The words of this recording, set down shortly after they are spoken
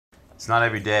It's not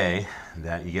every day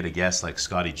that you get a guest like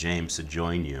Scotty James to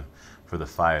join you for the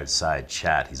Fireside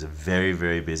Chat. He's a very,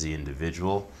 very busy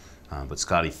individual. But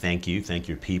Scotty, thank you. Thank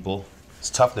your people.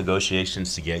 It's tough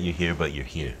negotiations to get you here, but you're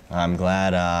here. I'm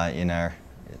glad,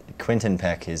 Quinton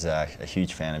Peck is a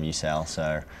huge fan of you, Sal,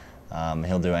 so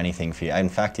he'll do anything for you. In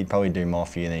fact, he'd probably do more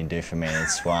for you than he'd do for me.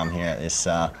 That's why I'm here at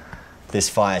this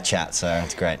Fire Chat, so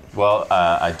it's great. Well,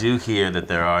 I do hear that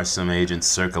there are some agents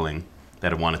circling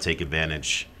that want to take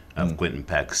advantage of Quinton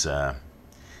Peck's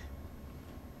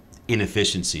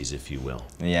inefficiencies, if you will.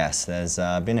 Yes, there's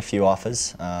been a few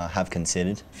offers, have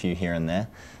considered, a few here and there.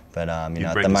 But at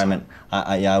the moment,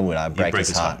 I would. I'd break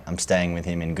his heart. I'm staying with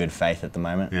him in good faith at the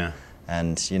moment. Yeah.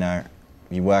 And,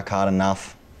 you work hard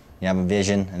enough, you have a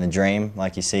vision and a dream,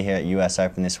 like you see here at US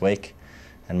Open this week,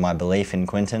 and my belief in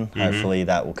Quinton, hopefully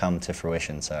that will come to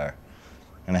fruition. So I'm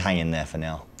going to hang in there for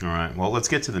now. All right. Well, let's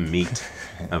get to the meat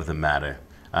of the matter.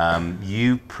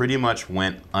 You pretty much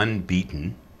went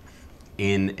unbeaten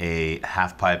in a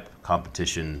halfpipe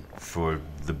competition for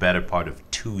the better part of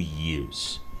 2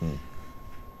 years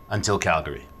until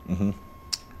Calgary.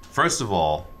 First of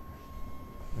all,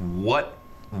 what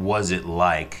was it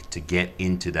like to get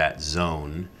into that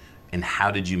zone, and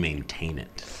how did you maintain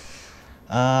it?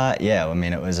 Yeah, I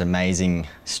mean, it was an amazing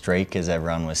streak, as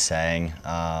everyone was saying.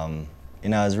 It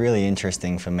was really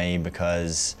interesting for me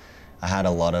because I had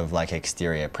a lot of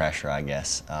exterior pressure, I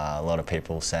guess. A lot of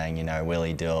people saying, will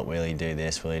he do it, will he do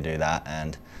this, will he do that?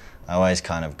 And I always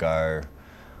kind of go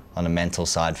on the mental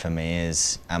side for me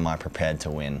is, am I prepared to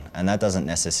win? And that doesn't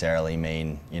necessarily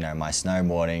mean, my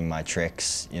snowboarding, my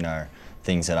tricks,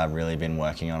 things that I've really been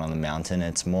working on the mountain.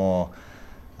 It's more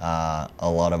a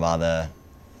lot of other,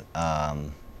 I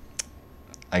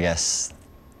guess,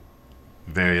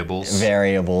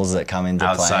 variables that come into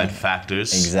play. Outside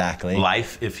factors. Exactly.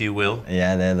 Life, if you will.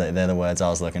 Yeah, they're the words I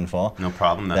was looking for. No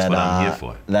problem, that's what I'm here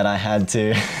for. That I had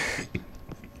to,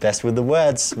 best with the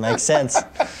words, makes sense.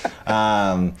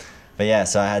 But yeah,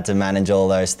 so I had to manage all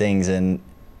those things, and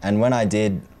when I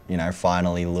did,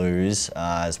 finally lose,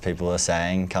 as people are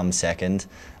saying, come second,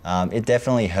 it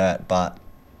definitely hurt, but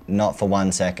not for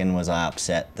 1 second was I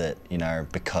upset that,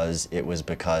 because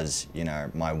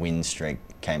my win streak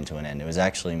came to an end. It was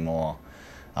actually more,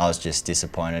 I was just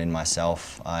disappointed in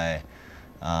myself.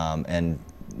 And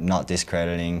not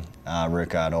discrediting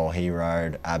Ruka at all. He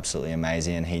rode absolutely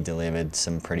amazing, and he delivered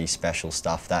some pretty special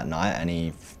stuff that night, and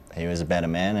he was a better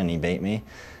man, and he beat me.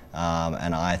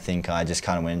 And I think I just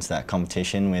kind of went into that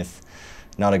competition with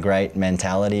not a great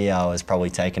mentality. I was probably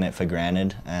taking it for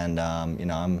granted, and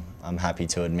I'm happy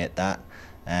to admit that.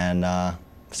 And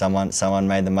someone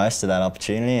made the most of that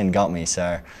opportunity and got me.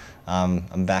 So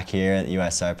I'm back here at the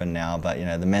US Open now. But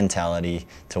the mentality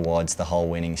towards the whole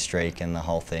winning streak and the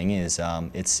whole thing is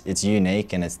it's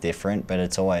unique and it's different, but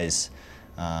it's always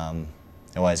got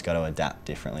to adapt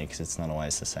differently because it's not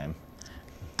always the same.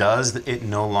 Does it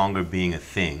no longer being a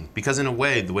thing? Because in a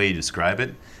way, the way you describe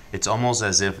it, it's almost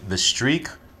as if the streak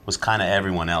was kind of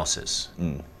everyone else's.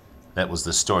 That was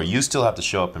the story. You still have to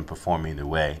show up and perform either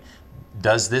way.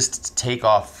 Does this take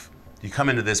off? You come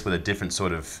into this with a different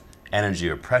sort of energy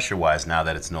or pressure-wise now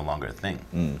that it's no longer a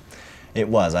thing. It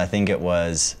was. I think it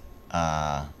was,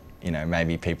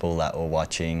 maybe people that were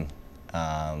watching,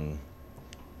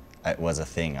 it was a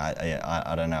thing.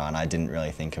 I don't know, and I didn't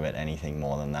really think of it anything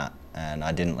more than that. And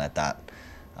I didn't let that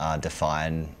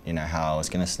define, how I was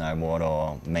going to snowboard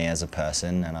or me as a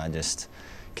person. And I just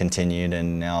continued,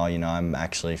 and now, I'm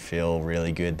actually feel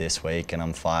really good this week, and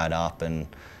I'm fired up. And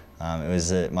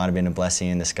it might have been a blessing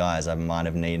in disguise. I might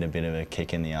have needed a bit of a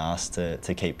kick in the ass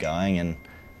to keep going, and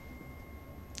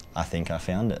I think I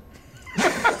found it.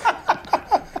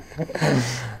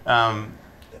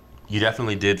 You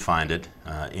definitely did find it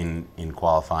in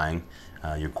qualifying.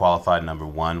 You're qualified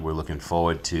 #1. We're looking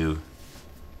forward to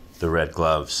the red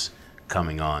gloves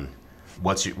coming on.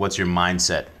 What's your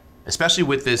mindset, especially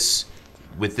with this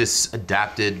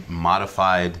adapted,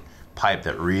 modified pipe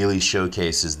that really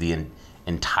showcases the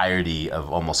entirety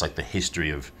of almost like the history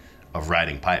of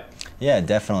riding pipe? Yeah,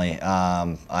 definitely.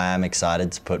 I am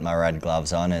excited to put my red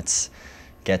gloves on. It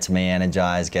gets me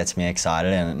energized, gets me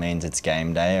excited, and it means it's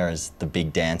game day, or as the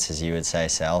big dance, as you would say,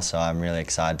 Sal. So I'm really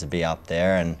excited to be up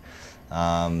there, and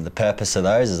the purpose of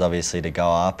those is obviously to go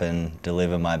up and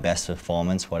deliver my best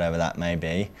performance, whatever that may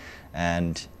be.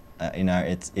 And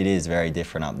it is very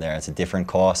different up there. It's a different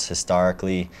course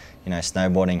historically.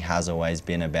 Snowboarding has always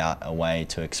been about a way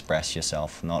to express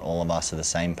yourself. Not all of us are the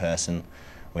same person.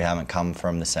 We haven't come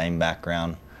from the same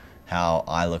background. How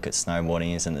I look at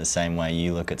snowboarding isn't the same way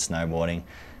you look at snowboarding.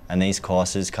 And these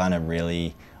courses kind of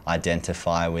really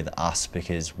identify with us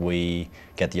because we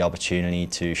get the opportunity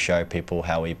to show people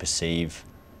how we perceive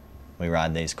we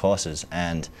ride these courses.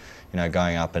 And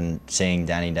going up and seeing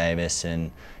Danny Davis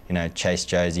and Chase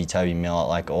Josie, Toby Millett,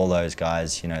 like all those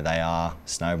guys, they are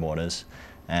snowboarders,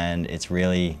 and it's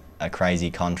really a crazy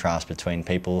contrast between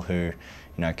people who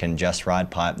can just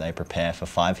ride pipe, they prepare for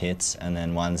 5 hits, and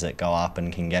then ones that go up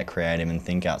and can get creative and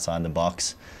think outside the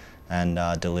box and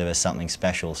deliver something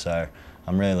special. So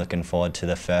I'm really looking forward to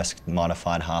the first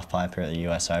modified halfpipe at the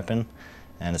US Open,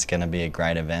 and it's going to be a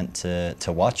great event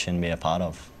to watch and be a part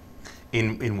of.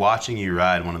 In watching you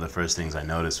ride, one of the first things I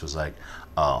noticed was like,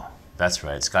 oh, that's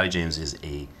right, Scotty James is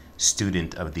a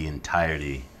student of the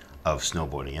entirety of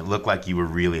snowboarding. It looked like you were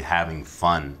really having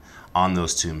fun on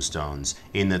those tombstones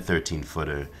in the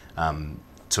 13-footer,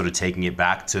 sort of taking it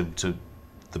back to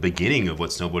the beginning of what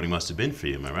snowboarding must have been for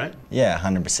you, am I right? Yeah,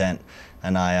 100%.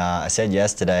 And I said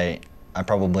yesterday, I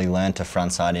probably learned a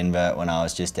frontside invert when I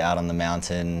was just out on the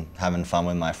mountain having fun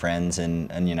with my friends, and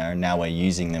now we're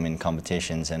using them in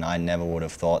competitions, and I never would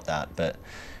have thought that, but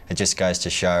it just goes to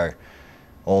show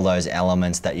all those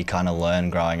elements that you kind of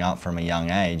learn growing up from a young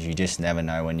age. You just never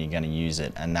know when you're going to use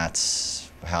it, and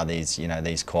that's how these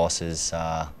these courses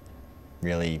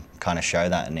really kind of show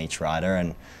that in each rider.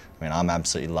 And I mean, I'm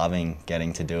absolutely loving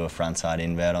getting to do a frontside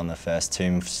invert on the first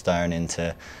tombstone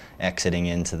into exiting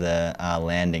into the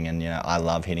landing, and I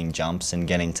love hitting jumps, and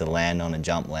getting to land on a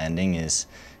jump landing is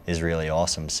really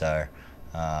awesome. So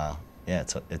yeah,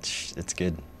 it's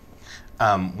good.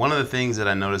 One of the things that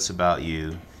I notice about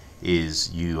you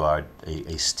is you are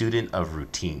a student of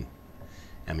routine.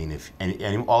 I mean,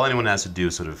 all anyone has to do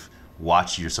is sort of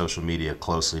watch your social media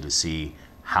closely to see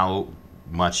how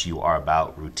much you are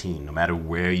about routine. No matter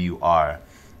where you are,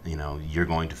 you're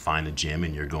going to find a gym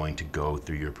and you're going to go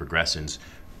through your progressions.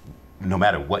 No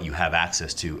matter what you have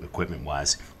access to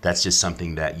equipment-wise, that's just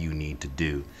something that you need to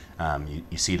do.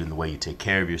 You see it in the way you take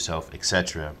care of yourself,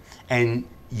 etc. And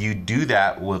you do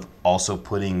that with also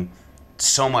putting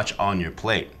so much on your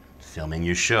plate, filming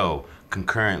your show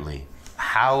concurrently.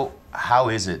 How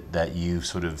is it that you've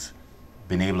sort of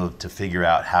been able to figure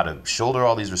out how to shoulder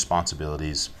all these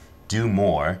responsibilities, do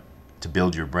more to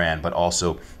build your brand, but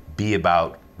also be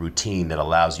about routine that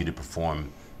allows you to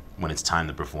perform when it's time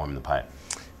to perform in the pipe?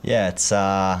 Yeah, it's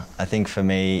I think for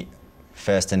me,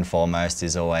 first and foremost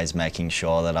is always making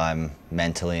sure that I'm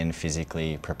mentally and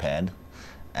physically prepared.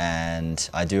 And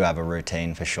I do have a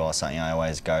routine for sure, something I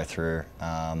always go through.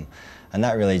 And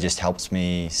that really just helps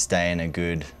me stay in a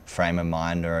good frame of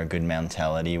mind or a good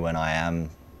mentality when I am,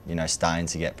 starting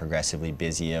to get progressively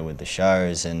busier with the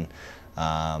shows and,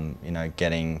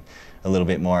 getting a little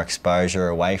bit more exposure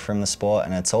away from the sport.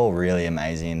 And it's all really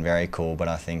amazing and very cool. But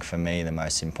I think for me, the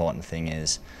most important thing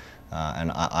is,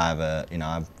 and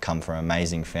I've come from an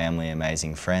amazing family,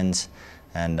 amazing friends.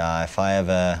 And if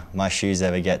my shoes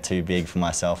ever get too big for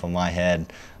myself or my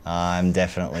head, I'm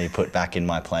definitely put back in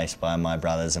my place by my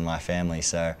brothers and my family.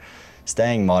 So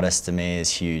staying modest to me is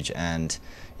huge. And,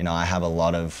 I have a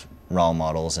lot of role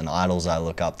models and idols I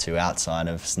look up to outside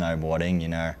of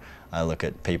snowboarding. I look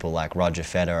at people like Roger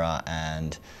Federer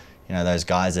and, those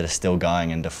guys that are still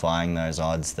going and defying those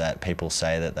odds that people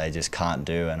say that they just can't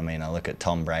do. And I mean, I look at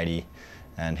Tom Brady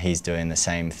and he's doing the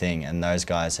same thing. And those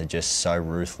guys are just so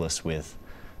ruthless with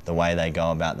the way they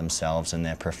go about themselves and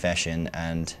their profession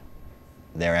and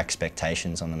their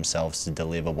expectations on themselves to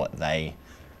deliver what they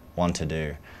want to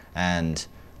do. And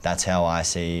that's how I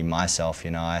see myself.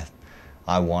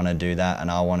 I want to do that,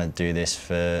 and I want to do this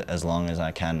for as long as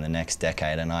I can, the next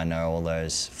decade. And I know all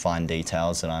those fine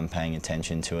details that I'm paying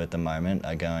attention to at the moment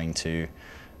are going to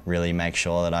really make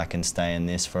sure that I can stay in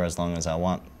this for as long as I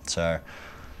want. So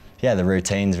yeah, the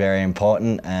routine's very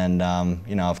important, and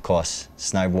of course,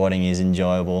 snowboarding is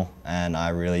enjoyable, and I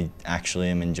really actually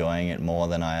am enjoying it more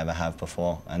than I ever have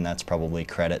before, and that's probably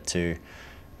credit to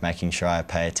making sure I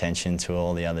pay attention to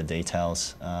all the other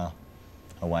details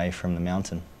away from the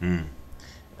mountain.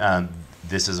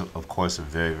 This is, of course, a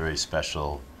very, very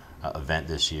special event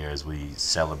this year as we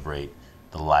celebrate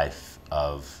the life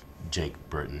of Jake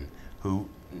Burton, who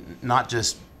not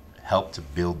just helped to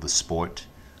build the sport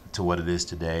to what it is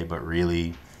today, but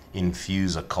really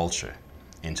infuse a culture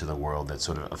into the world that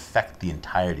sort of affect the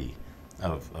entirety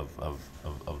of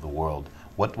the world.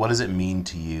 What does it mean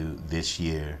to you this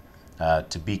year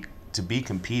to be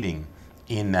competing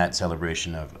in that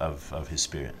celebration of his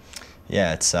spirit?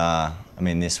 Yeah, it's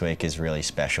this week is really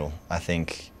special. I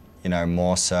think,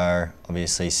 more so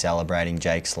obviously celebrating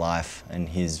Jake's life and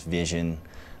his vision,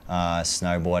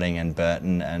 snowboarding and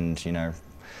Burton, and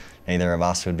neither of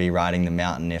us would be riding the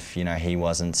mountain if he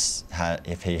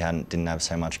didn't have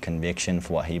so much conviction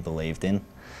for what he believed in.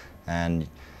 and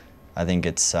I think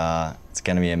it's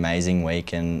going to be an amazing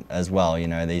week. And as well, you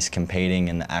know, these competing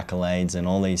and the accolades and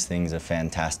all these things are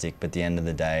fantastic, but at the end of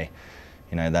the day,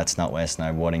 you know, that's not where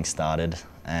snowboarding started,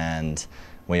 and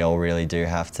we all really do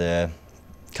have to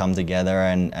come together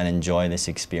and enjoy this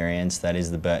experience that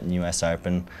is the Burton US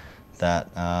Open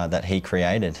that he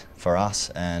created for us.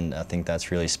 And I think that's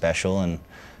really special, and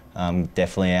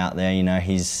definitely out there, you know,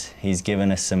 he's given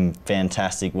us some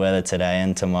fantastic weather today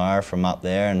and tomorrow from up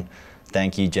there. And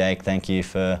thank you, Jake, thank you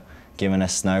for giving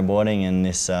us snowboarding and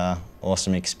this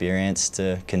awesome experience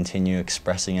to continue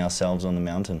expressing ourselves on the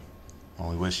mountain. Well,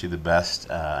 we wish you the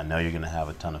best. I know you're going to have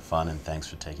a ton of fun, and thanks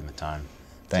for taking the time.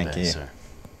 Thank today, you. sir.